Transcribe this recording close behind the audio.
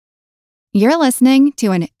You're listening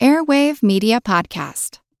to an Airwave Media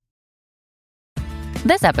Podcast.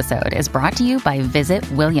 This episode is brought to you by Visit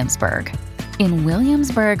Williamsburg. In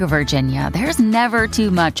Williamsburg, Virginia, there's never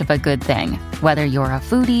too much of a good thing. Whether you're a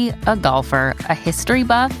foodie, a golfer, a history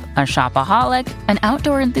buff, a shopaholic, an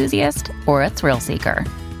outdoor enthusiast, or a thrill seeker,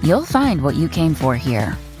 you'll find what you came for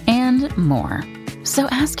here and more. So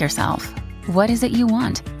ask yourself, what is it you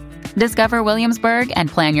want? Discover Williamsburg and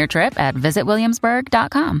plan your trip at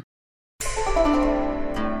visitwilliamsburg.com.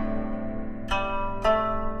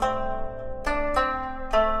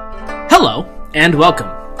 Hello, and welcome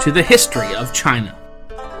to the History of China.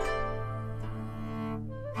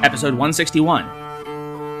 Episode 161,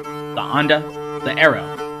 The Anda, the Arrow,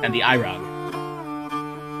 and the Airag.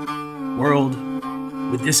 World,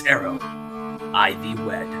 with this arrow, I thee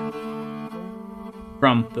wed.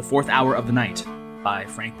 From The Fourth Hour of the Night, by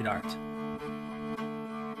Frank Bidart.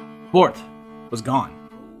 Börte was gone,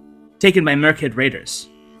 taken by Merkid raiders,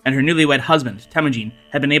 and her newlywed husband, Temujin,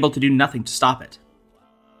 had been able to do nothing to stop it.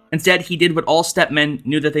 Instead, he did what all steppe men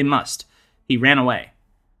knew that they must. He ran away.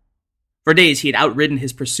 For days, he had outridden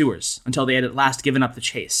his pursuers, until they had at last given up the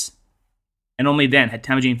chase. And only then had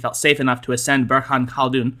Temujin felt safe enough to ascend Gurkhan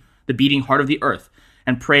Khaldun, the beating heart of the earth,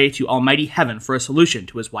 and pray to Almighty Heaven for a solution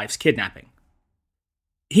to his wife's kidnapping.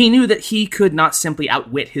 He knew that he could not simply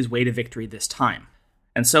outwit his way to victory this time,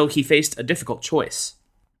 and so he faced a difficult choice.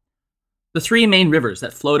 The three main rivers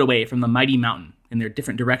that flowed away from the mighty mountain in their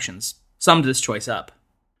different directions summed this choice up.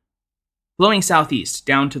 Flowing southeast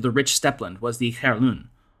down to the rich steppeland was the Kherlun,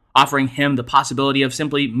 offering him the possibility of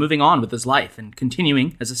simply moving on with his life and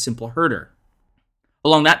continuing as a simple herder.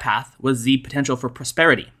 Along that path was the potential for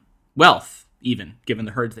prosperity, wealth, even, given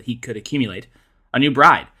the herds that he could accumulate, a new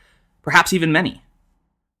bride, perhaps even many.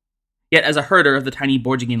 Yet as a herder of the tiny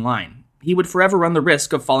Borjigin line, he would forever run the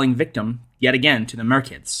risk of falling victim yet again to the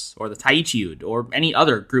Merkids, or the Taichiud, or any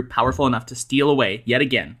other group powerful enough to steal away yet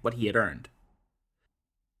again what he had earned.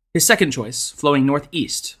 His second choice, flowing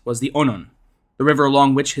northeast, was the Onon, the river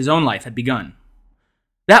along which his own life had begun.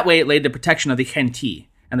 That way it laid the protection of the Khenti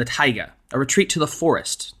and the Taiga, a retreat to the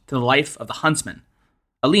forest, to the life of the huntsman,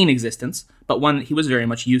 a lean existence, but one that he was very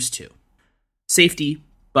much used to. Safety,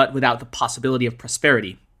 but without the possibility of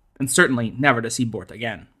prosperity, and certainly never to see Börte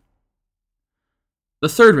again. The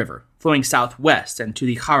third river, flowing southwest and to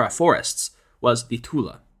the Khara forests, was the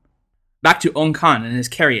Tula. Back to Ong Khan and his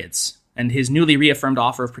Kereyids, and his newly reaffirmed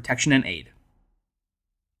offer of protection and aid.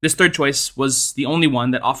 This third choice was the only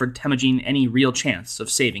one that offered Temujin any real chance of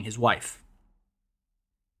saving his wife.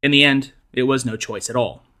 In the end, it was no choice at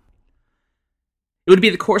all. It would be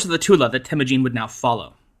the course of the Tula that Temujin would now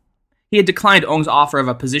follow. He had declined Ong's offer of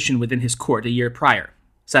a position within his court a year prior,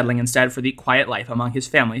 settling instead for the quiet life among his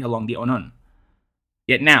family along the Onon.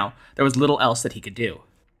 Yet now, there was little else that he could do.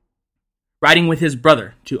 Riding with his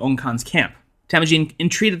brother to Ong Khan's camp, Temujin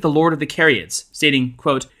entreated the lord of the Kereyids, stating,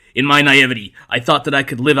 quote, "In my naivety, I thought that I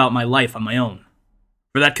could live out my life on my own.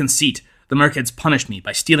 For that conceit, the Merkids punished me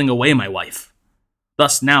by stealing away my wife.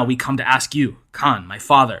 Thus now we come to ask you, Khan, my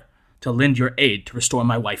father, to lend your aid to restore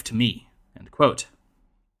my wife to me." End quote.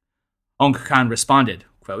 Ong Khan responded,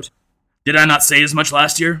 quote, "Did I not say as much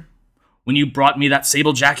last year? When you brought me that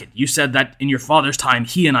sable jacket, you said that in your father's time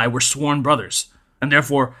he and I were sworn brothers, and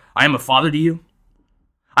therefore I am a father to you?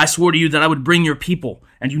 I swore to you that I would bring your people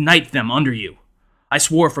and unite them under you. I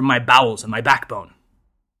swore from my bowels and my backbone.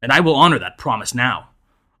 And I will honor that promise now.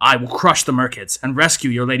 I will crush the Merkids and rescue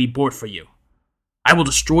your lady Börte for you. I will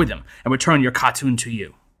destroy them and return your Khatun to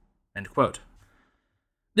you." End quote.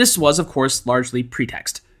 This was, of course, largely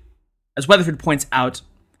pretext. As Weatherford points out,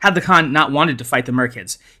 had the Khan not wanted to fight the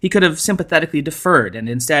Merkids, he could have sympathetically deferred and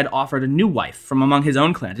instead offered a new wife from among his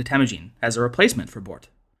own clan to Temujin as a replacement for Börte.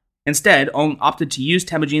 Instead, Ong opted to use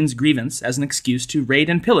Temujin's grievance as an excuse to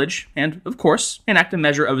raid and pillage, and, of course, enact a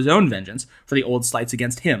measure of his own vengeance for the old slights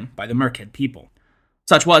against him by the Merkid people.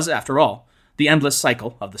 Such was, after all, the endless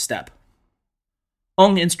cycle of the steppe.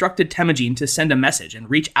 Ong instructed Temujin to send a message and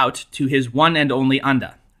reach out to his one and only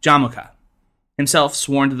Anda, Jamukha, himself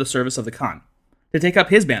sworn to the service of the Khan, to take up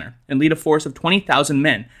his banner and lead a force of 20,000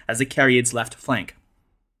 men as the Kereyid's left flank,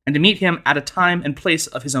 and to meet him at a time and place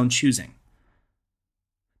of his own choosing.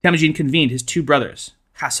 Temujin convened his two brothers,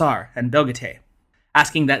 Khasar and Belgutei,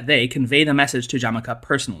 asking that they convey the message to Jamukha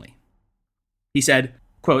personally. He said,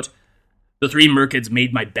 quote, "The three Merkids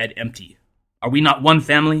made my bed empty. Are we not one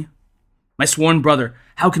family? My sworn brother,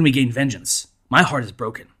 how can we gain vengeance? My heart is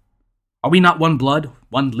broken. Are we not one blood,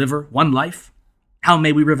 one liver, one life? How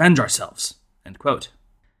may we revenge ourselves?" End quote.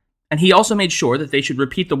 And he also made sure that they should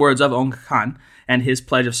repeat the words of Ong Khan and his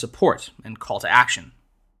pledge of support and call to action.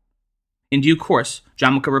 In due course,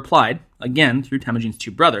 Jamukha replied, again through Temujin's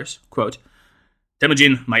two brothers, quote,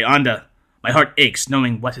 "Temujin, my Anda, my heart aches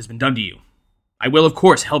knowing what has been done to you. I will, of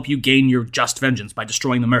course, help you gain your just vengeance by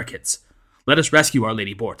destroying the Merkids. Let us rescue our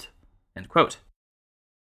Lady Börte." End quote.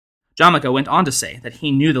 Jamukha went on to say that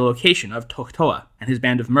he knew the location of Tokhtoa and his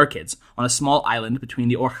band of Merkids on a small island between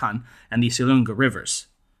the Orkhan and the Silunga rivers.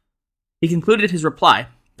 He concluded his reply,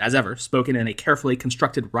 as ever, spoken in a carefully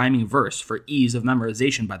constructed rhyming verse for ease of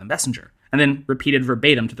memorization by the messenger, and then repeated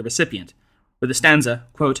verbatim to the recipient, with the stanza,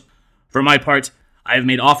 quote, "For my part, I have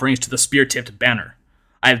made offerings to the spear-tipped banner.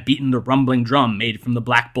 I have beaten the rumbling drum made from the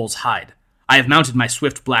black bull's hide. I have mounted my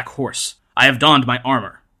swift black horse. I have donned my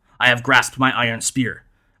armor. I have grasped my iron spear.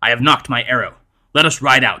 I have knocked my arrow. Let us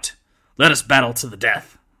ride out. Let us battle to the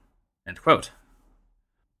death." End quote.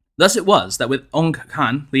 Thus it was that with Ong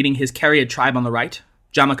Khan leading his Kereyid tribe on the right,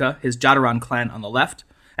 Jamukha his Jadaran clan on the left,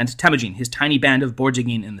 and Temujin his tiny band of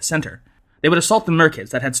Borjigin in the center, they would assault the Merkids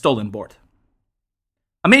that had stolen Börte.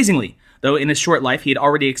 Amazingly, though in his short life he had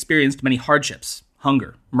already experienced many hardships,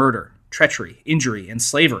 hunger, murder, treachery, injury, and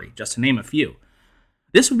slavery, just to name a few,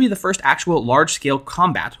 this would be the first actual large-scale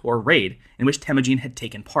combat, or raid, in which Temujin had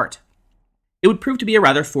taken part. It would prove to be a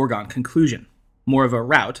rather foregone conclusion, more of a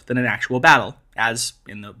rout than an actual battle, as,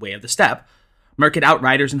 in the Way of the Steppe, Merkid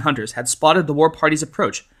outriders and hunters had spotted the war party's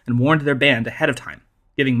approach and warned their band ahead of time,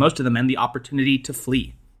 giving most of the men the opportunity to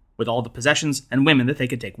flee, with all the possessions and women that they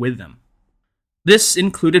could take with them. This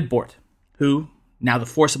included Börte, who, now the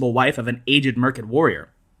forcible wife of an aged Merkid warrior,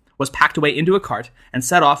 was packed away into a cart and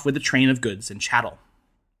set off with a train of goods and chattel.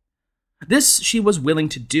 This she was willing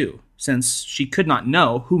to do, since she could not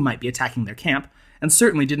know who might be attacking their camp, and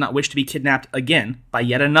certainly did not wish to be kidnapped again by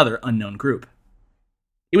yet another unknown group.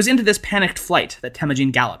 It was into this panicked flight that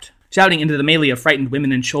Temujin galloped, shouting into the melee of frightened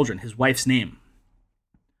women and children his wife's name.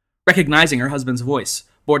 Recognizing her husband's voice,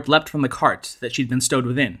 Börte leapt from the cart that she'd been stowed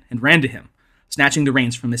within, and ran to him, snatching the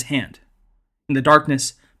reins from his hand. In the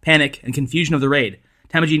darkness, panic, and confusion of the raid,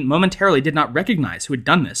 Temujin momentarily did not recognize who had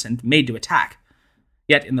done this and made to attack.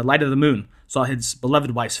 Yet in the light of the moon saw his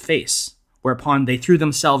beloved wife's face, whereupon they threw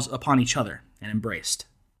themselves upon each other and embraced.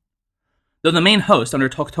 Though the main host under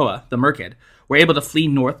Tokhtoa, the Merkid, were able to flee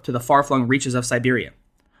north to the far-flung reaches of Siberia,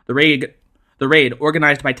 the raid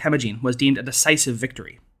organized by Temujin was deemed a decisive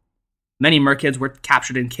victory. Many Merkids were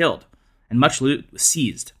captured and killed, and much loot was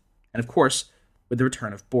seized, and of course, with the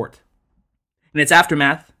return of Börte. In its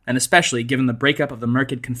aftermath, and especially given the breakup of the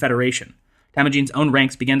Merkid Confederation, Temujin's own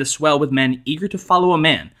ranks began to swell with men eager to follow a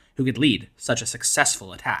man who could lead such a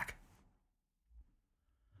successful attack.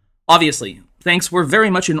 Obviously, thanks were very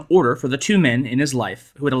much in order for the two men in his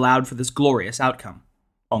life who had allowed for this glorious outcome,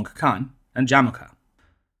 Ong Khan and Jamukha.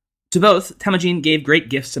 To both, Temujin gave great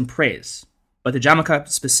gifts and praise, but to Jamukha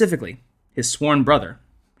specifically, his sworn brother,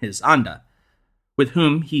 his Anda, with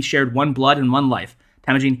whom he shared one blood and one life,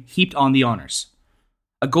 Temujin heaped on the honors.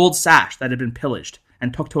 A gold sash that had been pillaged,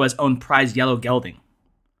 and Tokhtoa's own prized yellow gelding.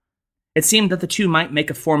 It seemed that the two might make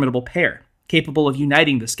a formidable pair, capable of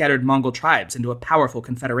uniting the scattered Mongol tribes into a powerful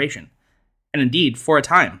confederation. And indeed, for a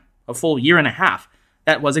time, a full year and a half,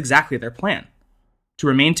 that was exactly their plan, to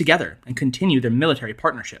remain together and continue their military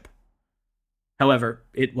partnership. However,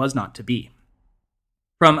 it was not to be.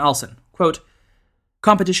 From Alson, quote,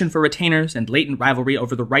 "Competition for retainers and latent rivalry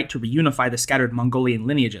over the right to reunify the scattered Mongolian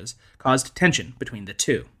lineages caused tension between the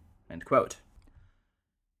two." End quote.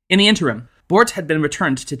 In the interim, Börte had been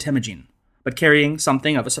returned to Temujin, but carrying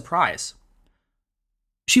something of a surprise.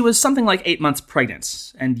 She was something like 8 months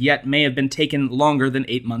pregnant, and yet may have been taken longer than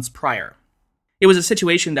 8 months prior. It was a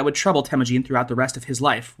situation that would trouble Temujin throughout the rest of his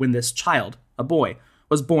life when this child, a boy,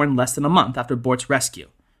 was born less than a month after Börte's rescue,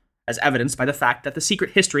 as evidenced by the fact that the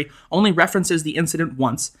secret history only references the incident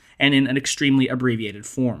once and in an extremely abbreviated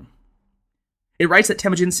form. It writes that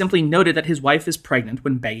Temujin simply noted that his wife is pregnant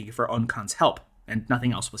when begging for Ong Khan's help, and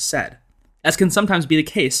nothing else was said. As can sometimes be the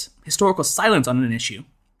case, historical silence on an issue,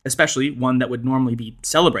 especially one that would normally be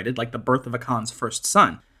celebrated like the birth of a Khan's first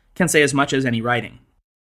son, can say as much as any writing.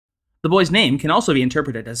 The boy's name can also be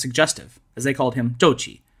interpreted as suggestive, as they called him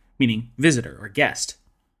Jochi, meaning visitor or guest.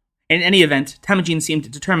 In any event, Temujin seemed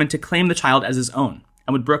determined to claim the child as his own,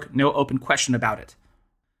 and would brook no open question about it.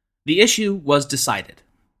 The issue was decided,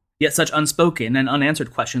 yet such unspoken and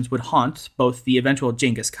unanswered questions would haunt both the eventual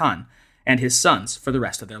Genghis Khan and his sons for the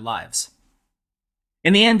rest of their lives.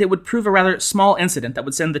 In the end, it would prove a rather small incident that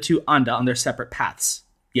would send the two Anda on their separate paths,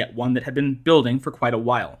 yet one that had been building for quite a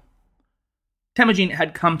while. Temujin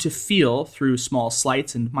had come to feel, through small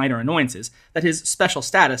slights and minor annoyances, that his special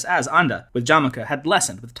status as Anda with Jamukha had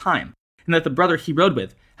lessened with time, and that the brother he rode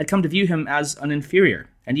with had come to view him as an inferior,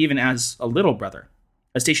 and even as a little brother,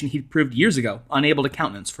 a station he'd proved years ago unable to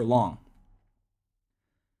countenance for long.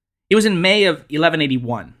 It was in May of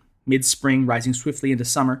 1181, mid-spring rising swiftly into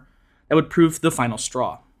summer, that would prove the final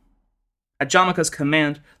straw. At Jamukha's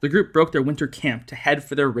command, the group broke their winter camp to head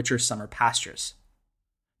for their richer summer pastures.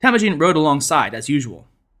 Temujin rode alongside, as usual,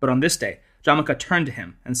 but on this day, Jamukha turned to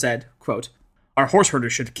him and said, quote, "Our horse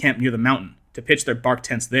herders should camp near the mountain to pitch their bark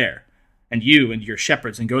tents there, and you and your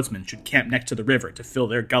shepherds and goatsmen should camp next to the river to fill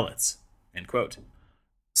their gullets." End quote.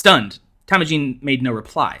 Stunned, Temujin made no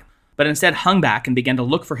reply, but instead hung back and began to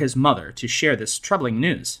look for his mother to share this troubling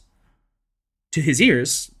news. To his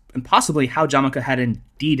ears, and possibly how Jamukha had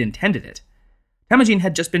indeed intended it, Temujin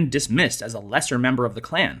had just been dismissed as a lesser member of the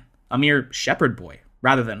clan, a mere shepherd boy,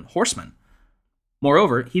 rather than horseman.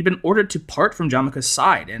 Moreover, he'd been ordered to part from Jamukha's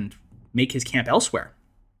side and make his camp elsewhere.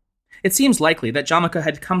 It seems likely that Jamukha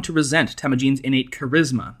had come to resent Temujin's innate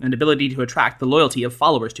charisma and ability to attract the loyalty of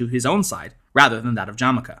followers to his own side rather than that of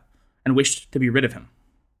Jamukha, and wished to be rid of him.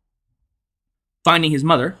 Finding his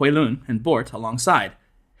mother, Hoilun, and Börte alongside,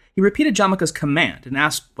 he repeated Jamukha's command and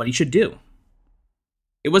asked what he should do.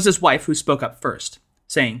 It was his wife who spoke up first,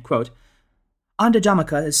 saying, quote, "Anda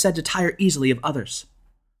Jamukha is said to tire easily of others.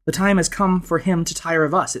 The time has come for him to tire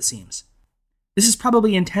of us, it seems. This is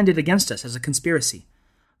probably intended against us as a conspiracy.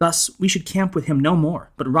 Thus, we should camp with him no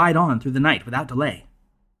more, but ride on through the night without delay."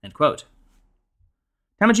 End quote.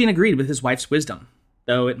 Temujin agreed with his wife's wisdom,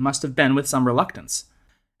 though it must have been with some reluctance,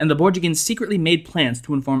 and the Borjigin secretly made plans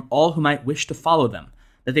to inform all who might wish to follow them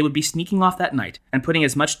that they would be sneaking off that night and putting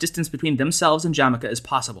as much distance between themselves and Jamukha as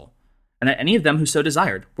possible, and that any of them who so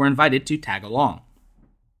desired were invited to tag along.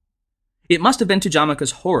 It must have been to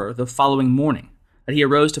Jamukha's horror the following morning that he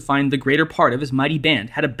arose to find the greater part of his mighty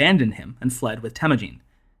band had abandoned him and fled with Temujin.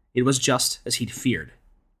 It was just as he'd feared.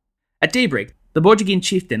 At daybreak, the Borjigin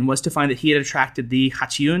chieftain was to find that he had attracted the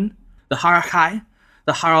Hachiun, the Harakai,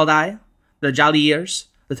 the Haraldai, the Jaliers,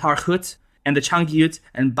 the Tarhut, and the Changiut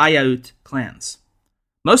and Bayaut clans.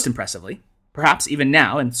 Most impressively, perhaps even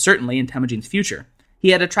now and certainly in Temujin's future, he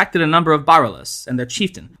had attracted a number of Baralas and their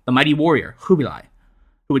chieftain, the mighty warrior Hubilai,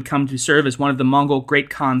 who would come to serve as one of the Mongol Great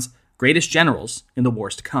Khan's greatest generals in the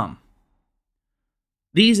wars to come.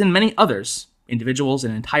 These and many others, individuals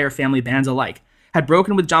and entire family bands alike, had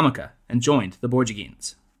broken with Jamukha and joined the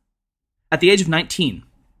Borjigins. At the age of 19,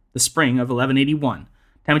 the spring of 1181,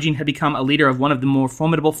 Temujin had become a leader of one of the more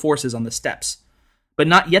formidable forces on the steppes, but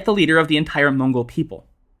not yet the leader of the entire Mongol people,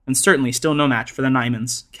 and certainly still no match for the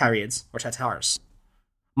Naimans, Kereyids, or Tatars.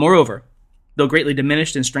 Moreover, though greatly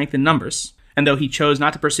diminished in strength and numbers, and though he chose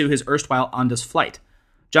not to pursue his erstwhile Anda's flight,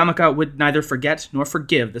 Jamukha would neither forget nor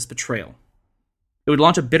forgive this betrayal. It would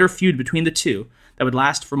launch a bitter feud between the two that would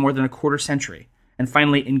last for more than a quarter century, and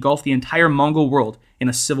finally engulf the entire Mongol world in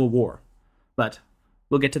a civil war. But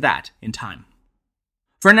we'll get to that in time.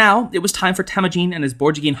 For now, it was time for Temujin and his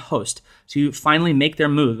Borjigin host to finally make their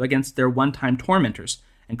move against their one-time tormentors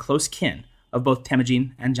and close kin of both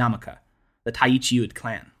Temujin and Jamukha, the Taichiud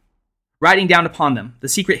clan. Riding down upon them, the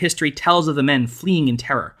secret history tells of the men fleeing in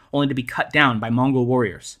terror, only to be cut down by Mongol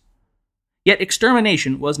warriors. Yet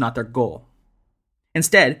extermination was not their goal.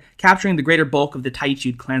 Instead, capturing the greater bulk of the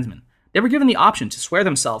Taichiud clansmen, they were given the option to swear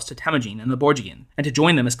themselves to Temujin and the Borjigin, and to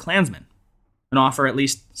join them as clansmen, an offer at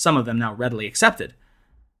least some of them now readily accepted,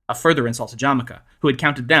 a further insult to Jamukha, who had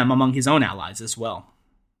counted them among his own allies as well.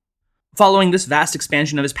 Following this vast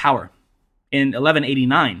expansion of his power, in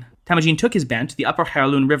 1189, Temujin took his band to the upper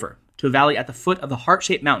Haralun River, to a valley at the foot of the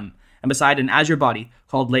heart-shaped mountain and beside an azure body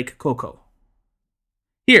called Lake Koko.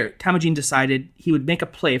 Here, Temujin decided he would make a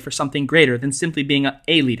play for something greater than simply being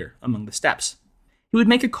a leader among the steppes. He would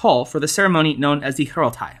make a call for the ceremony known as the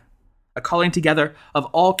Heraltai, a calling together of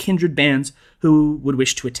all kindred bands who would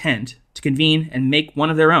wish to attend, to convene and make one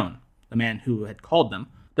of their own, the man who had called them,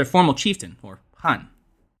 their formal chieftain, or Khan.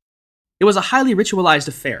 It was a highly ritualized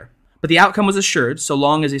affair, but the outcome was assured so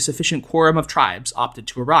long as a sufficient quorum of tribes opted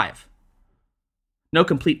to arrive. No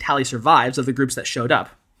complete tally survives of the groups that showed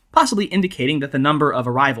up, possibly indicating that the number of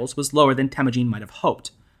arrivals was lower than Temujin might have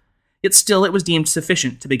hoped. Yet still it was deemed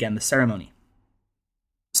sufficient to begin the ceremony.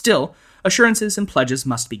 Still, assurances and pledges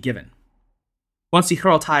must be given. Once the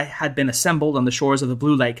Heraltai had been assembled on the shores of the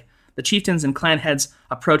Blue Lake, the chieftains and clan heads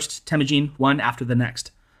approached Temujin one after the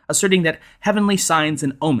next, asserting that heavenly signs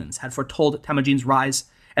and omens had foretold Temujin's rise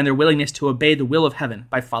and their willingness to obey the will of heaven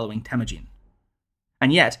by following Temujin.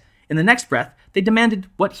 And yet, in the next breath, they demanded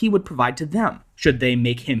what he would provide to them, should they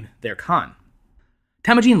make him their Khan.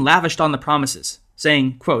 Temujin lavished on the promises,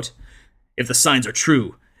 saying, quote, "If the signs are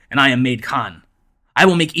true, and I am made Khan, I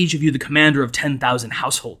will make each of you the commander of 10,000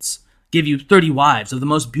 households, give you 30 wives of the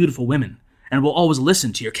most beautiful women, and will always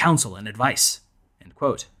listen to your counsel and advice." End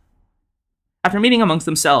Quote, after meeting amongst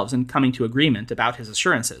themselves and coming to agreement about his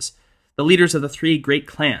assurances, the leaders of the three great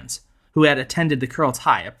clans who had attended the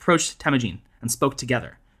Kurultai approached Temujin and spoke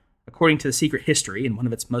together, according to the secret history in one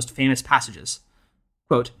of its most famous passages.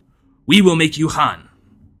 Quote, we will make you Khan.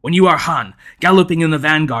 When you are Khan, galloping in the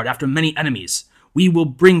vanguard after many enemies, we will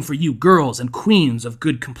bring for you girls and queens of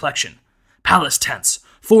good complexion, palace tents,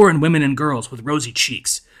 foreign women and girls with rosy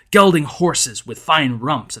cheeks, gelding horses with fine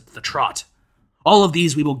rumps at the trot. All of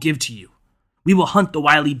these we will give to you. We will hunt the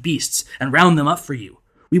wily beasts and round them up for you.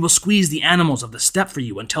 We will squeeze the animals of the steppe for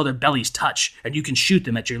you until their bellies touch, and you can shoot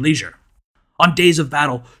them at your leisure. On days of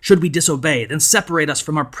battle, should we disobey, then separate us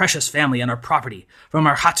from our precious family and our property, from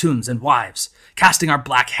our hatuns and wives, casting our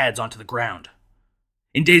black heads onto the ground.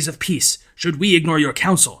 In days of peace, should we ignore your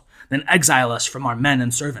counsel, then exile us from our men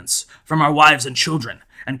and servants, from our wives and children,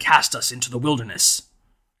 and cast us into the wilderness.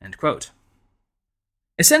 End quote.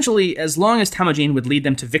 Essentially, as long as Temujin would lead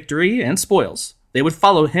them to victory and spoils, they would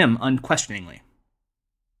follow him unquestioningly.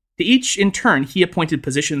 To each, in turn, he appointed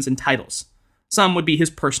positions and titles. Some would be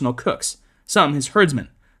his personal cooks, some his herdsmen,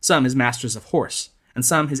 some his masters of horse, and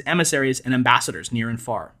some his emissaries and ambassadors near and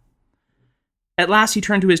far. At last he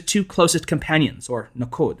turned to his two closest companions, or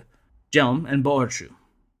Nakod, Jelme and Börte,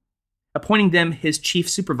 appointing them his chief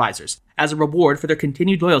supervisors as a reward for their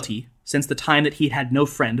continued loyalty since the time that he had no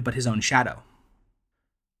friend but his own shadow.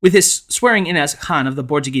 With his swearing in as Khan of the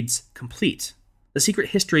Borjigids complete, the secret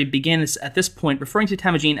history begins at this point referring to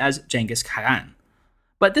Temujin as Genghis Khan.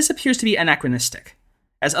 But this appears to be anachronistic,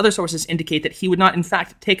 as other sources indicate that he would not in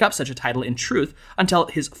fact take up such a title in truth until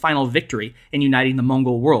his final victory in uniting the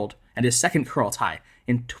Mongol world and his second Kurultai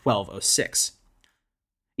in 1206.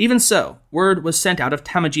 Even so, word was sent out of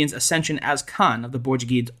Temujin's ascension as Khan of the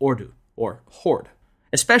Borjigid Ordu, or Horde,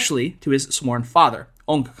 especially to his sworn father,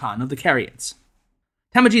 Ong Khan of the Kereyids.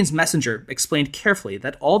 Temujin's messenger explained carefully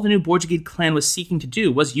that all the new Borjigid clan was seeking to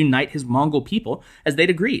do was unite his Mongol people as they'd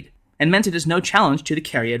agreed, and meant it as no challenge to the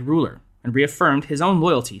Kereyid ruler, and reaffirmed his own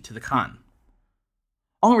loyalty to the Khan.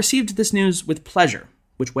 Ong received this news with pleasure,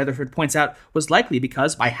 which Weatherford points out was likely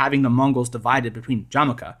because, by having the Mongols divided between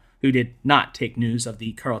Jamukha, who did not take news of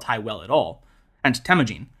the Kurultai well at all, and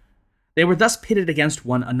Temujin, they were thus pitted against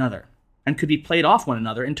one another, and could be played off one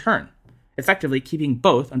another in turn, effectively keeping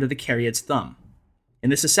both under the Kereyid's thumb. In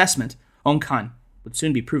this assessment, Ong Khan would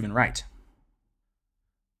soon be proven right.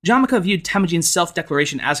 Jamukha viewed Temujin's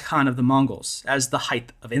self-declaration as Khan of the Mongols as the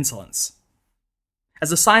height of insolence. As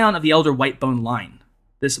the scion of the elder Whitebone line,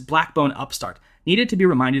 this Blackbone upstart needed to be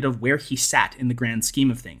reminded of where he sat in the grand scheme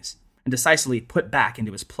of things, and decisively put back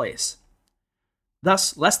into his place.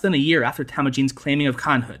 Thus, less than a year after Temujin's claiming of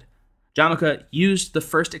Khanhood, Jamukha used the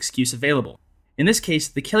first excuse available, in this case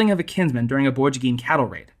the killing of a kinsman during a Borjigin cattle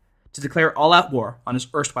raid, to declare all-out war on his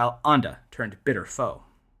erstwhile Anda-turned-bitter foe.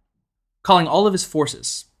 Calling all of his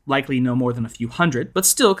forces, likely no more than a few hundred, but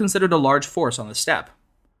still considered a large force on the steppe,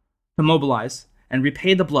 to mobilize and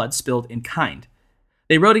repay the blood spilled in kind,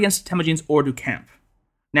 they rode against Temujin's Ordu camp,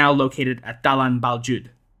 now located at Dalan Baljud,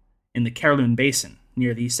 in the Kerlun Basin,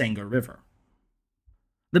 near the Sengar River.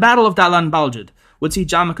 The Battle of Dalan Baljud would see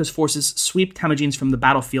Jamukha's forces sweep Temujin's from the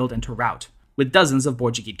battlefield and to rout, with dozens of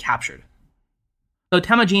Borjigid captured. Though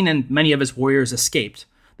Temujin and many of his warriors escaped,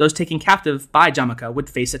 those taken captive by Jamukha would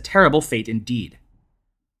face a terrible fate indeed.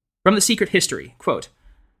 From the secret history, quote,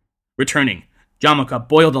 returning, Jamukha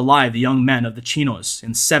boiled alive the young men of the Chinos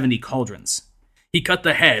in 70 cauldrons. He cut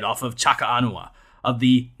the head off of Chaka Anua of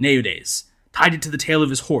the Neudes, tied it to the tail of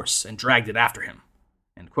his horse, and dragged it after him.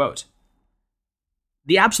 End quote.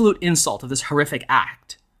 The absolute insult of this horrific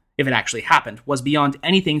act, if it actually happened, was beyond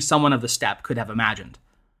anything someone of the steppe could have imagined.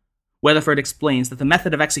 Weatherford explains that the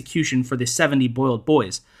method of execution for the 70 boiled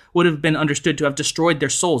boys would have been understood to have destroyed their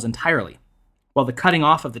souls entirely, while the cutting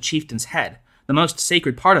off of the chieftain's head, the most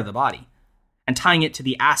sacred part of the body, and tying it to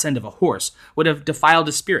the ass end of a horse would have defiled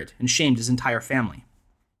his spirit and shamed his entire family.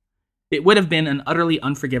 It would have been an utterly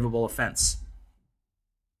unforgivable offense.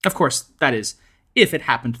 Of course, that is, if it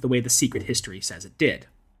happened the way the secret history says it did.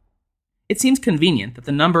 It seems convenient that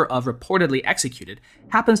the number of reportedly executed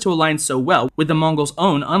happens to align so well with the Mongols'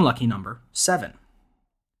 own unlucky number, 7.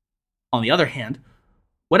 On the other hand,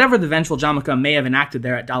 whatever the vengeful Jamukha may have enacted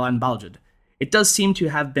there at Dalan Baljud, it does seem to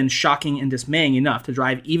have been shocking and dismaying enough to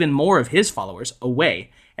drive even more of his followers away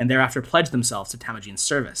and thereafter pledge themselves to Temujin's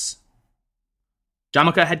service.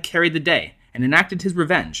 Jamukha had carried the day and enacted his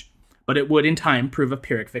revenge, but it would in time prove a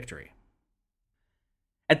Pyrrhic victory.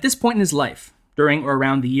 At this point in his life, during or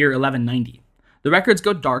around the year 1190, the records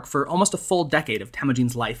go dark for almost a full decade of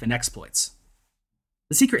Temujin's life and exploits.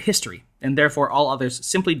 The secret history, and therefore all others,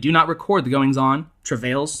 simply do not record the goings-on,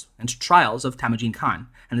 travails, and trials of Temujin Khan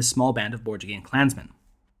and his small band of Borjigin clansmen.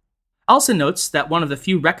 Also notes that one of the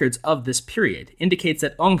few records of this period indicates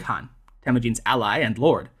that Ong Khan, Temujin's ally and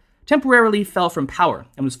lord, temporarily fell from power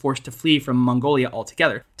and was forced to flee from Mongolia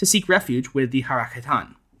altogether to seek refuge with the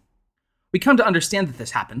Harakatan. We come to understand that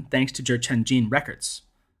this happened thanks to Jurchenjin records,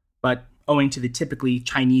 but owing to the typically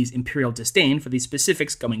Chinese imperial disdain for the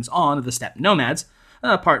specifics goings-on of the steppe nomads,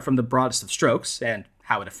 apart from the broadest of strokes and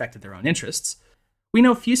how it affected their own interests, we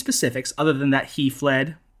know few specifics other than that he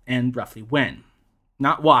fled and roughly when.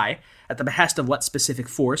 Not why, at the behest of what specific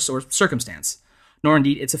force or circumstance, nor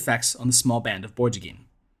indeed its effects on the small band of Borjigin.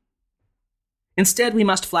 Instead, we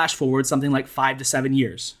must flash forward something like 5 to 7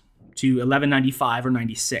 years, to 1195 or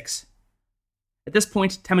 96. At this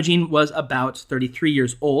point, Temujin was about 33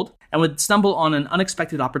 years old and would stumble on an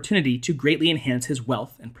unexpected opportunity to greatly enhance his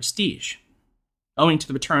wealth and prestige, owing to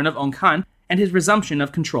the return of Ong Khan and his resumption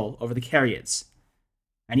of control over the Kereyids.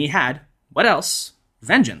 And he had, what else?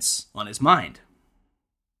 Vengeance on his mind.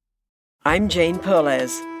 I'm Jane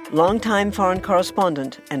Perlez, longtime foreign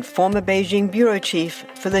correspondent and former Beijing bureau chief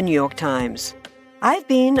for the New York Times. I've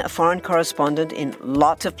been a foreign correspondent in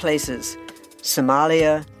lots of places: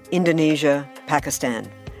 Somalia, Indonesia,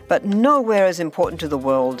 Pakistan, but nowhere as important to the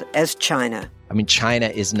world as China. I mean, China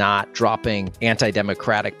is not dropping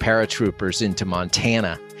anti-democratic paratroopers into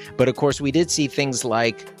Montana. But of course, we did see things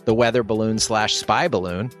like the weather balloon/spy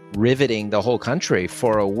balloon riveting the whole country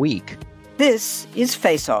for a week. This is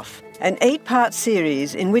Face Off, an 8-part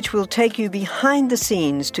series in which we'll take you behind the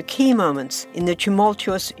scenes to key moments in the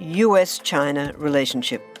tumultuous US-China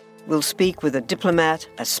relationship. We'll speak with a diplomat,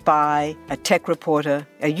 a spy, a tech reporter,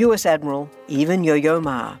 a US admiral, even Yo-Yo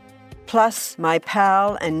Ma. Plus, my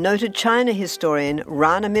pal and noted China historian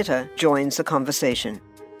Rana Mitter joins the conversation.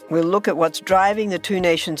 We'll look at what's driving the two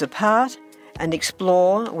nations apart and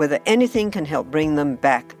explore whether anything can help bring them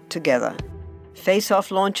back together. Face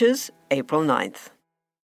Off launches April 9th.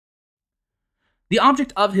 The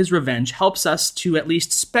object of his revenge helps us to at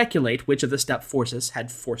least speculate which of the steppe forces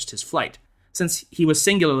had forced his flight, since he was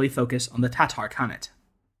singularly focused on the Tatar Khanate.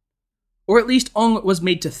 Or at least Ong was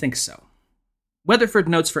made to think so. Weatherford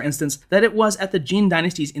notes, for instance, that it was at the Jin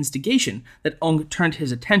dynasty's instigation that Ong turned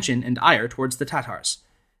his attention and ire towards the Tatars.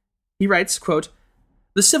 He writes, quote,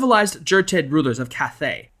 "The civilized Jurched rulers of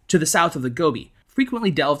Cathay, to the south of the Gobi, frequently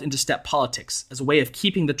delved into steppe politics as a way of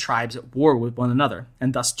keeping the tribes at war with one another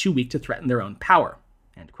and thus too weak to threaten their own power."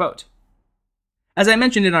 End quote. As I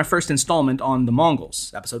mentioned in our first installment on the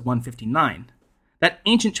Mongols, episode 159, that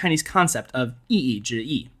ancient Chinese concept of yi zhi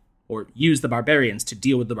yi, or use the barbarians to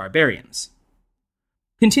deal with the barbarians.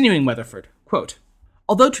 Continuing Weatherford, quote,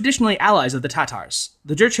 "Although traditionally allies of the Tatars,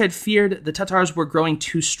 the Jurched feared the Tatars were growing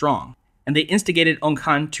too strong, and they instigated Ong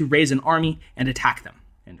Khan to raise an army and attack them."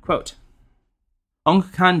 End quote. Ong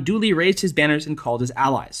Khan duly raised his banners and called his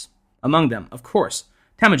allies. Among them, of course,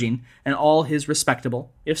 Temujin and all his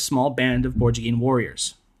respectable, if small, band of Borjigin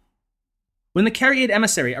warriors. When the Kereyid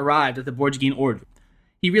emissary arrived at the Borjigin Ordu,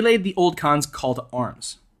 he relayed the old Khan's call to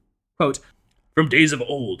arms. Quote, "From days of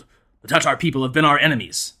old, the Tatar people have been our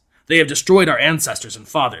enemies. They have destroyed our ancestors and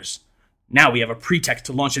fathers. Now we have a pretext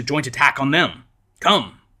to launch a joint attack on them.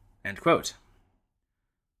 Come!" End quote.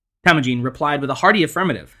 Temujin replied with a hearty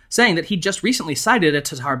affirmative, saying that he'd just recently sighted a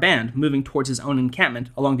Tatar band moving towards his own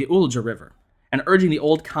encampment along the Ulja River, and urging the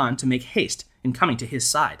old Khan to make haste in coming to his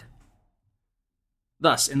side.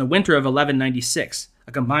 Thus, in the winter of 1196,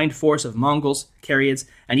 a combined force of Mongols, Kereyids,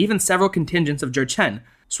 and even several contingents of Jurchen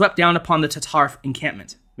swept down upon the Tatar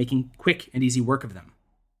encampment, making quick and easy work of them.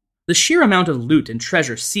 The sheer amount of loot and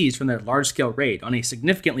treasure seized from their large-scale raid on a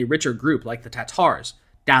significantly richer group like the Tatars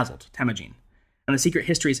dazzled Temujin, and the Secret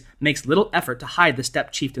Histories makes little effort to hide the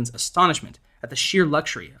steppe chieftain's astonishment at the sheer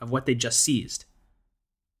luxury of what they'd just seized.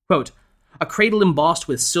 Quote, "A cradle embossed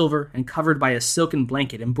with silver and covered by a silken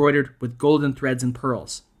blanket embroidered with golden threads and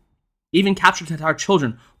pearls. Even captured Tatar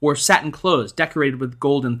children wore satin clothes decorated with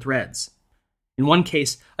golden threads. In one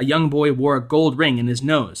case, a young boy wore a gold ring in his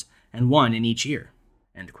nose and one in each ear."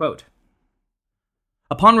 End quote.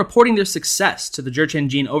 Upon reporting their success to the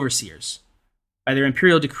Jurchenjin overseers, by their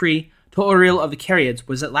imperial decree, To'oril of the Kereyids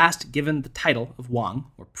was at last given the title of Wang,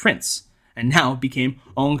 or Prince, and now became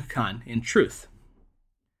Ong Khan in truth.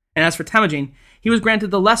 And as for Temujin, he was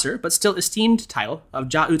granted the lesser but still esteemed title of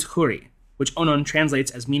Ja'ut Khuri, which Onon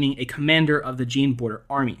translates as meaning a commander of the Jin border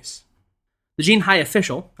armies. The Jin high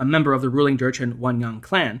official, a member of the ruling Jurchen Wanyang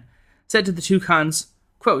clan, said to the two Khans,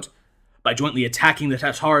 quote, "By jointly attacking the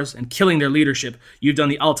Tatars and killing their leadership, you've done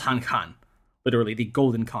the Altan Khan," literally the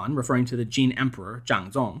Golden Khan, referring to the Jin emperor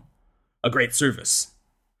Zhang Zong, "a great service.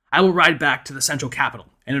 I will ride back to the central capital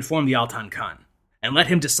and inform the Altan Khan, and let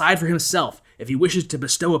him decide for himself if he wishes to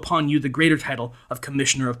bestow upon you the greater title of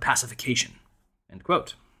Commissioner of Pacification." End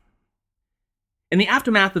quote. In the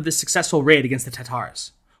aftermath of this successful raid against the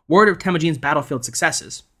Tatars, word of Temujin's battlefield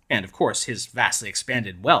successes, and of course his vastly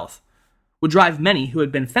expanded wealth, would drive many who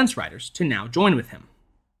had been fence riders to now join with him.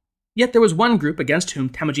 Yet there was one group against whom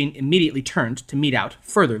Temujin immediately turned to mete out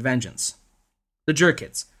further vengeance: the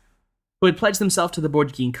Jerkids, who had pledged themselves to the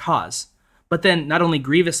Borjigin cause, but then not only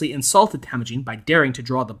grievously insulted Temujin by daring to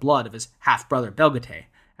draw the blood of his half-brother Belgutei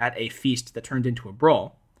at a feast that turned into a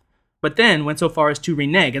brawl, but then went so far as to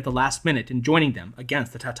renege at the last minute in joining them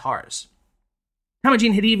against the Tatars.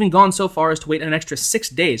 Temujin had even gone so far as to wait an extra 6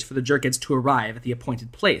 days for the Jerkids to arrive at the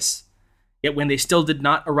appointed place, yet when they still did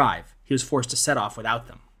not arrive, he was forced to set off without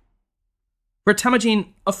them. For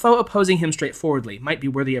Temujin, a foe opposing him straightforwardly might be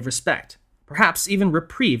worthy of respect, perhaps even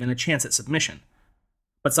reprieve and a chance at submission.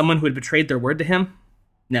 But someone who had betrayed their word to him?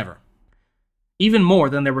 Never. Even more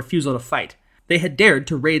than their refusal to fight, they had dared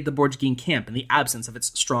to raid the Borjigin camp in the absence of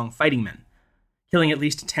its strong fighting men, killing at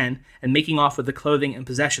least 10 and making off with the clothing and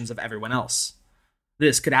possessions of everyone else.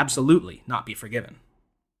 This could absolutely not be forgiven.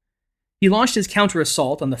 He launched his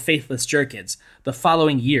counter-assault on the faithless Jerkids the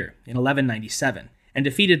following year, in 1197, and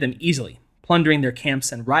defeated them easily, plundering their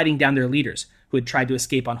camps and riding down their leaders who had tried to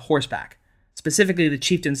escape on horseback, specifically the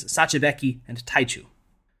chieftains Sachebeki and Taichu.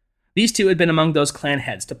 These two had been among those clan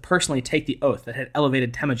heads to personally take the oath that had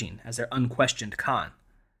elevated Temujin as their unquestioned Khan,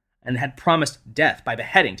 and had promised death by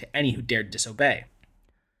beheading to any who dared disobey.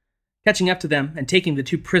 Catching up to them and taking the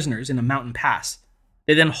two prisoners in a mountain pass,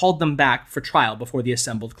 they then hauled them back for trial before the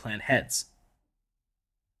assembled clan heads.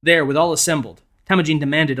 There, with all assembled, Temujin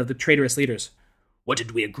demanded of the traitorous leaders, "What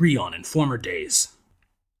did we agree on in former days?"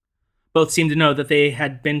 Both seemed to know that they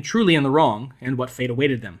had been truly in the wrong, and what fate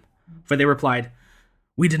awaited them, for they replied,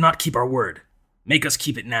 "We did not keep our word. Make us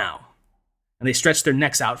keep it now." And they stretched their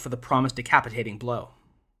necks out for the promised decapitating blow.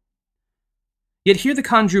 Yet here the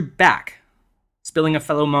Khan drew back, spilling a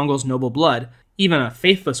fellow Mongol's noble blood, even a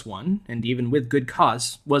faithless one, and even with good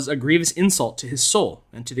cause, was a grievous insult to his soul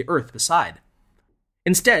and to the earth beside.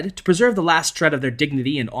 Instead, to preserve the last shred of their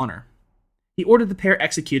dignity and honor, he ordered the pair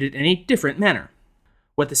executed in a different manner,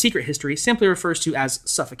 what the secret history simply refers to as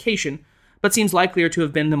suffocation, but seems likelier to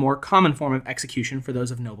have been the more common form of execution for those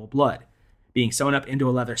of noble blood, being sewn up into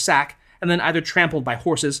a leather sack and then either trampled by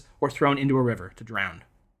horses or thrown into a river to drown.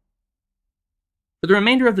 For the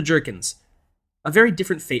remainder of the Jurkins, a very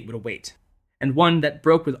different fate would await, and one that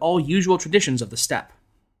broke with all usual traditions of the steppe.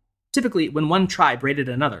 Typically, when one tribe raided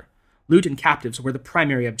another, loot and captives were the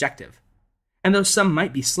primary objective, and though some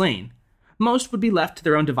might be slain, most would be left to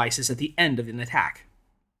their own devices at the end of an attack.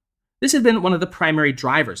 This had been one of the primary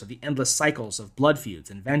drivers of the endless cycles of blood feuds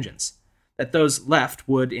and vengeance, that those left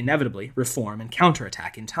would inevitably reform and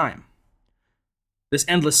counterattack in time. This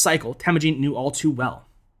endless cycle Temujin knew all too well,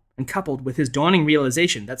 and coupled with his dawning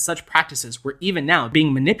realization that such practices were even now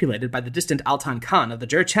being manipulated by the distant Altan Khan of the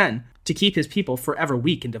Jurchen to keep his people forever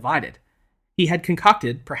weak and divided, he had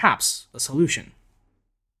concocted, perhaps, a solution.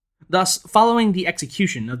 Thus, following the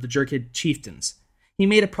execution of the Jurkid chieftains, he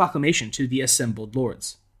made a proclamation to the assembled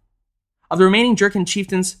lords. Of the remaining Jurkin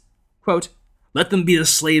chieftains, quote, "Let them be the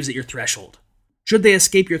slaves at your threshold. Should they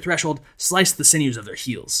escape your threshold, slice the sinews of their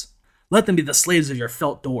heels. Let them be the slaves of your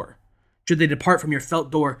felt door. Should they depart from your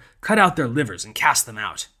felt door, cut out their livers and cast them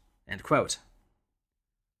out." End quote.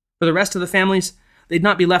 For the rest of the families, they'd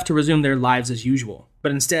not be left to resume their lives as usual,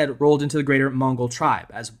 but instead rolled into the greater Mongol tribe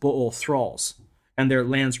as Bo'ol thralls, and their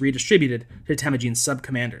lands redistributed to Temujin's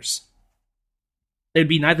sub-commanders. They'd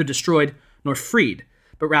be neither destroyed nor freed,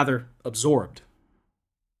 but rather absorbed.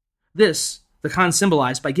 This, the Khan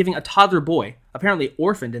symbolized by giving a toddler boy, apparently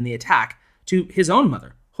orphaned in the attack, to his own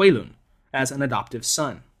mother, Huilun, as an adoptive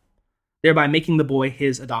son, thereby making the boy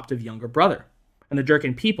his adoptive younger brother, and the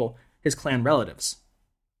Jurkin people his clan relatives.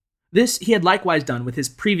 This he had likewise done with his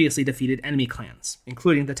previously defeated enemy clans,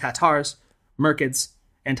 including the Tatars, Merkids,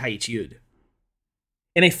 and Taichiud.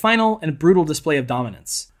 In a final and brutal display of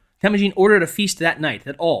dominance, Temujin ordered a feast that night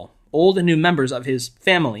that all, old and new members of his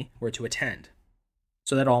family, were to attend,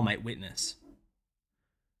 so that all might witness.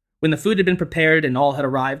 When the food had been prepared and all had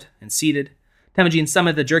arrived and seated, Temujin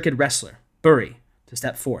summoned the Jurkid wrestler, Börte, to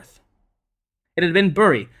step forth. It had been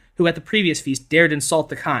Börte who at the previous feast dared insult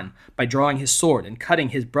the Khan by drawing his sword and cutting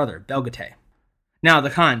his brother Belgutei. Now the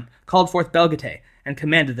Khan called forth Belgutei and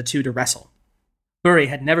commanded the two to wrestle. Börte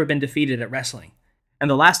had never been defeated at wrestling, and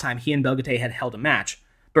the last time he and Belgutei had held a match,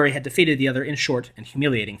 Börte had defeated the other in short and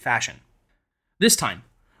humiliating fashion. This time,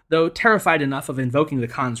 though terrified enough of invoking the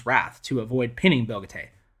Khan's wrath to avoid pinning Belgutei,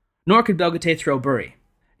 nor could Belgutei throw Börte,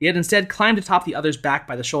 He had instead climbed atop the other's back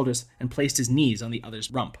by the shoulders and placed his knees on the other's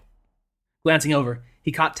rump. Glancing over,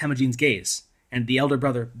 he caught Temujin's gaze, and the elder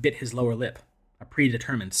brother bit his lower lip, a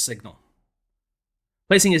predetermined signal.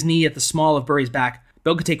 Placing his knee at the small of Buri's back,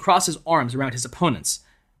 Belgutei crossed his arms around his opponents,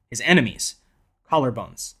 his enemies'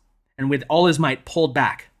 collarbones, and with all his might pulled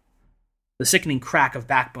back. The sickening crack of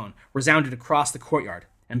backbone resounded across the courtyard,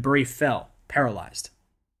 and Buri fell, paralyzed.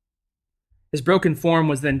 His broken form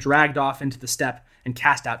was then dragged off into the steppe and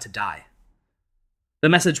cast out to die. The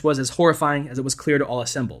message was as horrifying as it was clear to all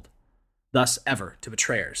assembled. Thus ever to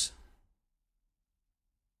betrayers.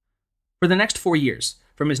 For the next 4 years,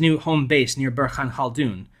 from his new home base near Burkhan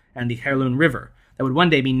Khaldun and the Herlun River, that would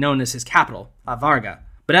one day be known as his capital, Avarga,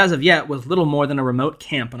 but as of yet was little more than a remote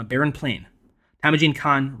camp on a barren plain, Temujin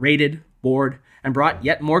Khan raided, bored, and brought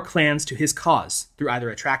yet more clans to his cause through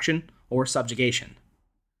either attraction or subjugation.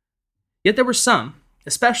 Yet there were some,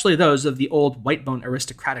 especially those of the old white-bone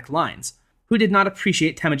aristocratic lines, who did not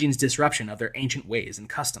appreciate Temujin's disruption of their ancient ways and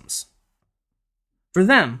customs. For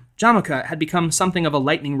them, Jamukha had become something of a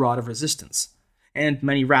lightning rod of resistance, and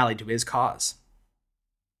many rallied to his cause.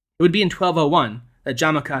 It would be in 1201 that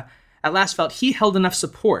Jamukha at last felt he held enough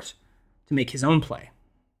support to make his own play.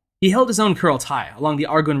 He held his own Kurultai along the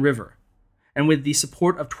Argun River, and with the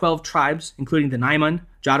support of 12 tribes, including the Naiman,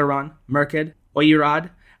 Jadaran, Merked, Oirad,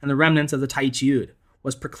 and the remnants of the Taichiud,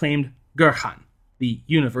 was proclaimed Gurkhan, the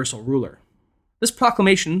universal ruler. This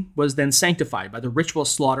proclamation was then sanctified by the ritual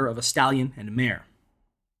slaughter of a stallion and mare.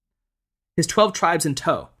 His 12 tribes in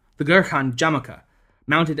tow, the Gurkhan Jamukha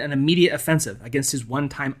mounted an immediate offensive against his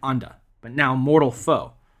one-time Anda, but now mortal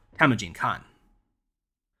foe, Temujin Khan.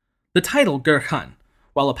 The title Gurkhan,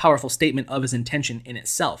 while a powerful statement of his intention in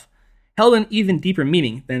itself, held an even deeper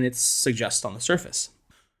meaning than it suggests on the surface.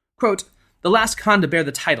 Quote, the last Khan to bear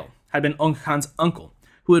the title had been Ong Khan's uncle,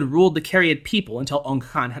 who had ruled the Kereyid people until Ong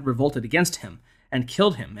Khan had revolted against him and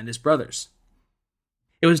killed him and his brothers.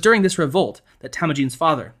 It was during this revolt that Temujin's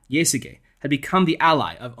father, Yesige, had become the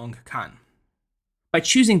ally of Ong Khan. By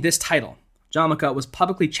choosing this title, Jamukha was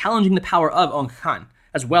publicly challenging the power of Ong Khan,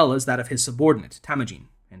 as well as that of his subordinate, Temujin.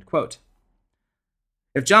 End quote.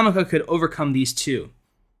 If Jamukha could overcome these two,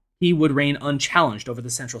 he would reign unchallenged over the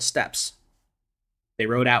central steppes. They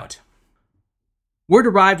rode out. Word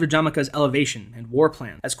arrived of Jamukha's elevation and war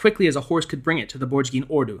plan as quickly as a horse could bring it to the Borjigin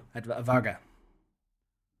Ordu at Avarga.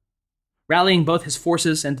 Rallying both his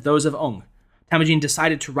forces and those of Ong, Temujin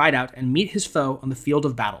decided to ride out and meet his foe on the field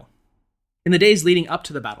of battle. In the days leading up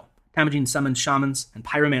to the battle, Temujin summoned shamans and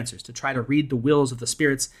pyromancers to try to read the wills of the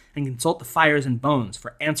spirits and consult the fires and bones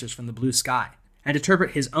for answers from the blue sky, and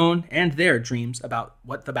interpret his own and their dreams about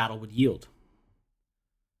what the battle would yield.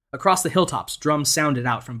 Across the hilltops, drums sounded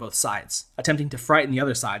out from both sides, attempting to frighten the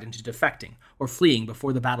other side into defecting or fleeing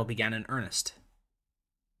before the battle began in earnest.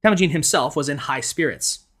 Temujin himself was in high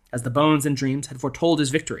spirits, as the bones and dreams had foretold his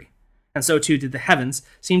victory, and so too did the heavens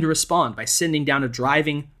seem to respond by sending down a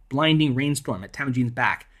driving, blinding rainstorm at Temujin's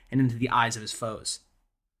back and into the eyes of his foes.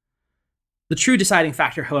 The true deciding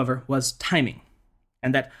factor, however, was timing,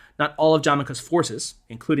 and that not all of Jamukha's forces,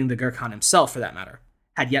 including the Gurkhan himself for that matter,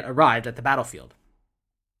 had yet arrived at the battlefield.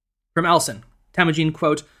 From Elson, Temujin,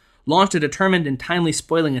 quote, launched a determined and timely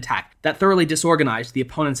spoiling attack that thoroughly disorganized the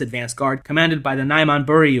opponent's advance guard commanded by the Naiman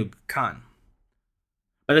Buriug Khan.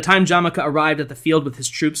 By the time Jamukha arrived at the field with his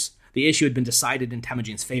troops, the issue had been decided in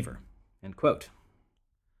Temujin's favor. End quote.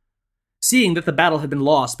 Seeing that the battle had been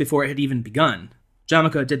lost before it had even begun,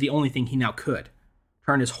 Jamukha did the only thing he now could,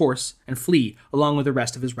 turn his horse and flee along with the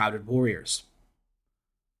rest of his routed warriors.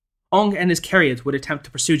 Ong and his Kereyids would attempt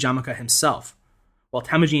to pursue Jamukha himself, while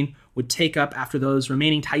Temujin would take up after those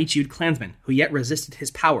remaining Taichiud clansmen who yet resisted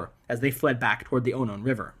his power as they fled back toward the Onon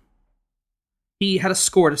River. He had a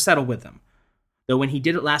score to settle with them, though when he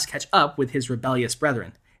did at last catch up with his rebellious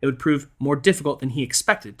brethren, it would prove more difficult than he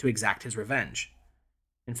expected to exact his revenge.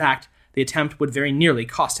 In fact, the attempt would very nearly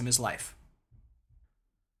cost him his life.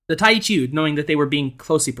 The Taichiud, knowing that they were being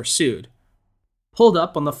closely pursued, pulled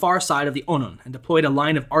up on the far side of the Onon and deployed a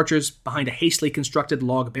line of archers behind a hastily constructed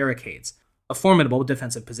log barricades, a formidable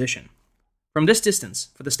defensive position. From this distance,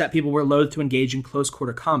 for the steppe people were loath to engage in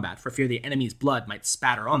close-quarter combat for fear the enemy's blood might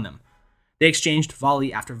spatter on them, they exchanged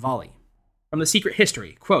volley after volley. From the secret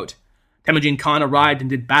history, quote, Temujin Khan arrived and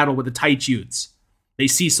did battle with the Taichiuds. They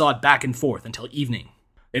seesawed back and forth until evening.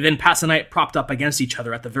 They then passed the night propped up against each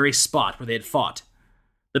other at the very spot where they had fought.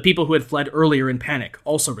 The people who had fled earlier in panic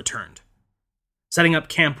also returned. Setting up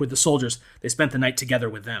camp with the soldiers, they spent the night together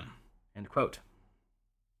with them. End quote.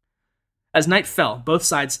 As night fell, both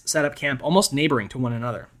sides set up camp almost neighboring to one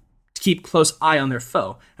another, to keep close eye on their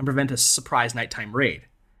foe and prevent a surprise nighttime raid,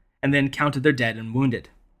 and then counted their dead and wounded.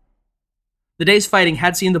 The day's fighting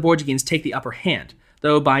had seen the Borjigins take the upper hand,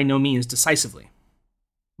 though by no means decisively.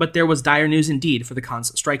 But there was dire news indeed for the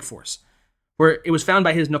Khan's strike force, where it was found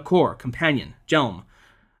by his Nokor companion, Jelme,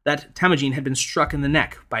 that Temujin had been struck in the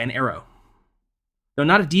neck by an arrow. Though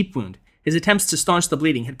not a deep wound, his attempts to staunch the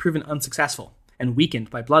bleeding had proven unsuccessful, and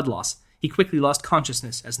weakened by blood loss, he quickly lost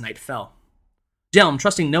consciousness as night fell. Jelme,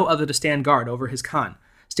 trusting no other to stand guard over his Khan,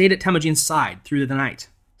 stayed at Temujin's side through the night,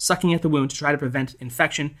 sucking at the wound to try to prevent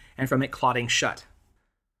infection and from it clotting shut.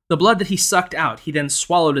 The blood that he sucked out he then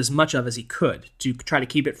swallowed as much of as he could to try to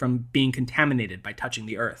keep it from being contaminated by touching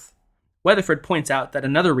the earth. Weatherford points out that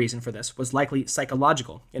another reason for this was likely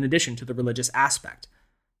psychological in addition to the religious aspect,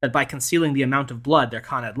 that by concealing the amount of blood their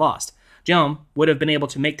Khan had lost, Jelme would have been able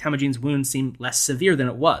to make Temujin's wound seem less severe than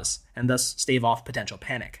it was, and thus stave off potential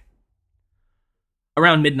panic.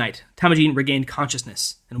 Around midnight, Temujin regained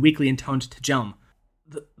consciousness and weakly intoned to Jelme,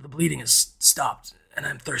 The bleeding has stopped, and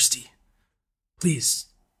I'm thirsty. Please,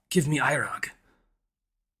 give me Airag.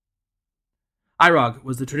 Airag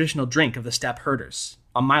was the traditional drink of the steppe herders,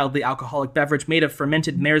 a mildly alcoholic beverage made of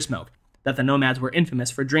fermented mare's milk that the nomads were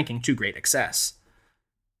infamous for drinking to great excess.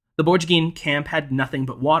 The Borjigin camp had nothing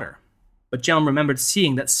but water, but Jelme remembered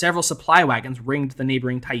seeing that several supply wagons ringed the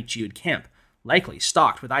neighboring Taichiud camp, likely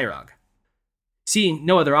stocked with Airag. Seeing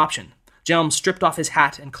no other option, Jelme stripped off his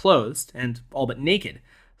hat and clothes, and, all but naked,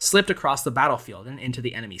 slipped across the battlefield and into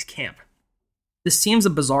the enemy's camp. This seems a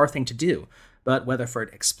bizarre thing to do, but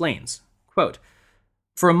Weatherford explains, quote,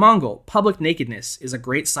 For a Mongol, public nakedness is a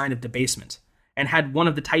great sign of debasement, and had one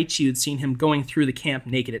of the Taichiud seen him going through the camp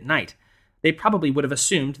naked at night, they probably would have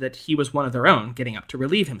assumed that he was one of their own getting up to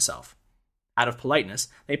relieve himself. Out of politeness,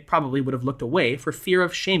 they probably would have looked away for fear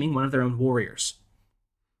of shaming one of their own warriors.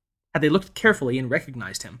 Had they looked carefully and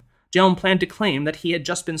recognized him, Jelme planned to claim that he had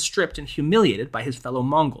just been stripped and humiliated by his fellow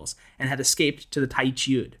Mongols and had escaped to the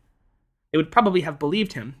Taichiud. They would probably have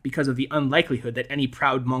believed him because of the unlikelihood that any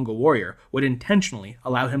proud Mongol warrior would intentionally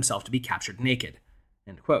allow himself to be captured naked.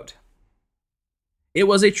 End quote. It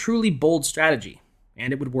was a truly bold strategy,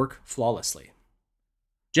 and it would work flawlessly.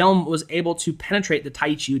 Jelme was able to penetrate the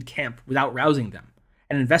Taichiud camp without rousing them,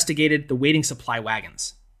 and investigated the waiting supply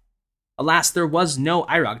wagons. Alas, there was no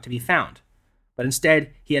Airag to be found, but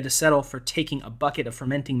instead he had to settle for taking a bucket of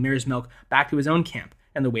fermenting mare's milk back to his own camp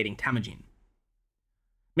and the waiting Temujin.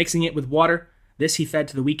 Mixing it with water, this he fed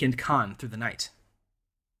to the weakened Khan through the night.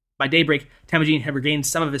 By daybreak, Temujin had regained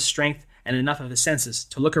some of his strength and enough of his senses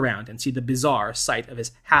to look around and see the bizarre sight of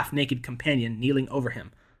his half-naked companion kneeling over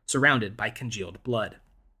him, surrounded by congealed blood.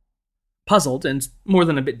 Puzzled, and more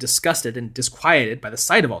than a bit disgusted and disquieted by the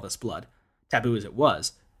sight of all this blood, taboo as it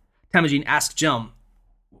was, Temujin asked Jelme,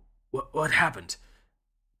 What happened?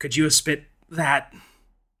 Could you have spit that,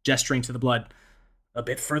 gesturing to the blood, a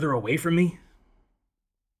bit further away from me?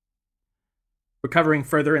 Recovering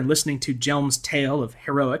further and listening to Jelme's tale of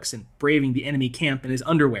heroics and braving the enemy camp in his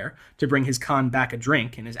underwear to bring his Khan back a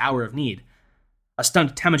drink in his hour of need, a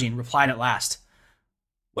stunned Temujin replied at last,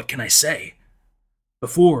 What can I say?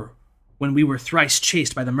 Before, when we were thrice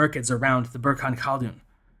chased by the Merkids around the Gurkhan Khaldun,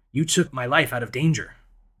 you took my life out of danger.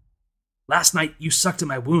 Last night you sucked at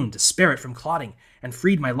my wound to spare it from clotting and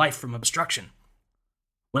freed my life from obstruction.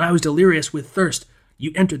 When I was delirious with thirst,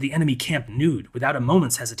 you entered the enemy camp nude without a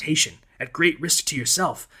moment's hesitation, at great risk to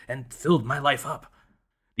yourself, and filled my life up.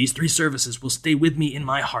 These 3 services will stay with me in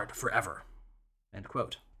my heart forever. End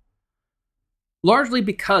quote. Largely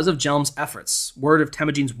because of Jelme's efforts, word of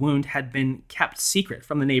Temujin's wound had been kept secret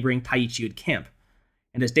from the neighboring Taichiud camp,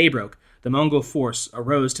 and as day broke, the Mongol force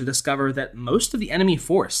arose to discover that most of the enemy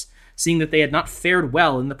force, seeing that they had not fared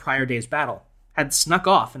well in the prior day's battle, had snuck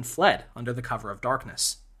off and fled under the cover of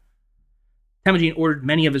darkness. Temujin ordered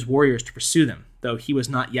many of his warriors to pursue them, though he was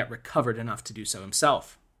not yet recovered enough to do so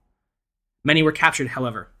himself. Many were captured,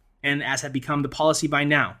 however, and as had become the policy by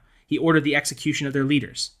now, he ordered the execution of their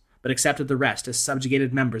leaders, but accepted the rest as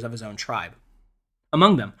subjugated members of his own tribe.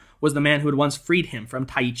 Among them was the man who had once freed him from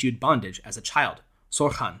Taichiud bondage as a child,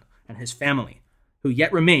 Sorkhan, and his family, who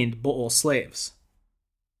yet remained Bo'ol slaves.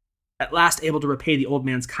 At last able to repay the old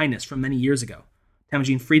man's kindness from many years ago,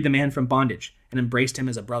 Temujin freed the man from bondage and embraced him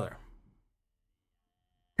as a brother.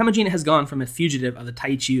 Temujin has gone from a fugitive of the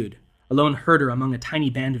Taichiud, a lone herder among a tiny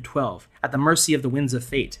band of 12, at the mercy of the winds of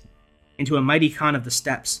fate, into a mighty Khan of the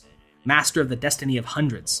steppes, master of the destiny of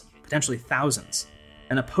hundreds, potentially thousands,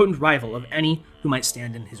 and a potent rival of any who might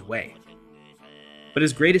stand in his way. But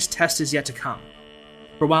his greatest test is yet to come,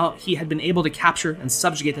 for while he had been able to capture and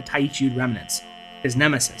subjugate the Taichiud remnants, his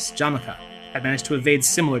nemesis, Jamukha, had managed to evade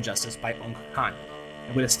similar justice by Ong Khan,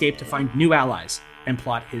 and would escape to find new allies and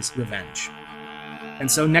plot his revenge. And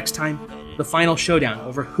so next time, the final showdown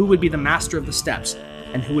over who would be the master of the steppes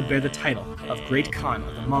and who would bear the title of Great Khan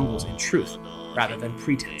of the Mongols in truth rather than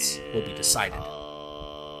pretense will be decided.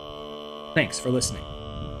 Thanks for listening.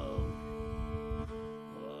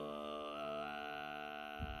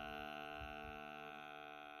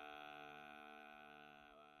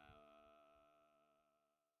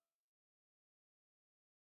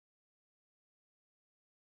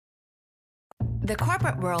 The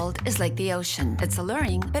corporate world is like the ocean. It's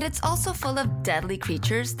alluring, but it's also full of deadly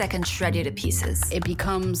creatures that can shred you to pieces. It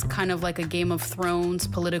becomes kind of like a Game of Thrones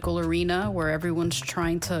political arena where everyone's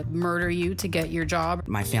trying to murder you to get your job.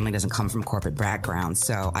 My family doesn't come from corporate background,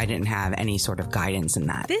 so I didn't have any sort of guidance in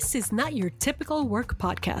that. This is not your typical work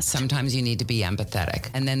podcast. Sometimes you need to be empathetic.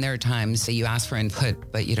 And then there are times that you ask for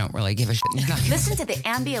input, but you don't really give a shit. Listen to the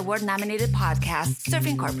Ambie Award-nominated podcast,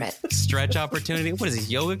 Surfing Corporate. Stretch opportunity? What is this,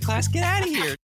 yoga class? Get out of here.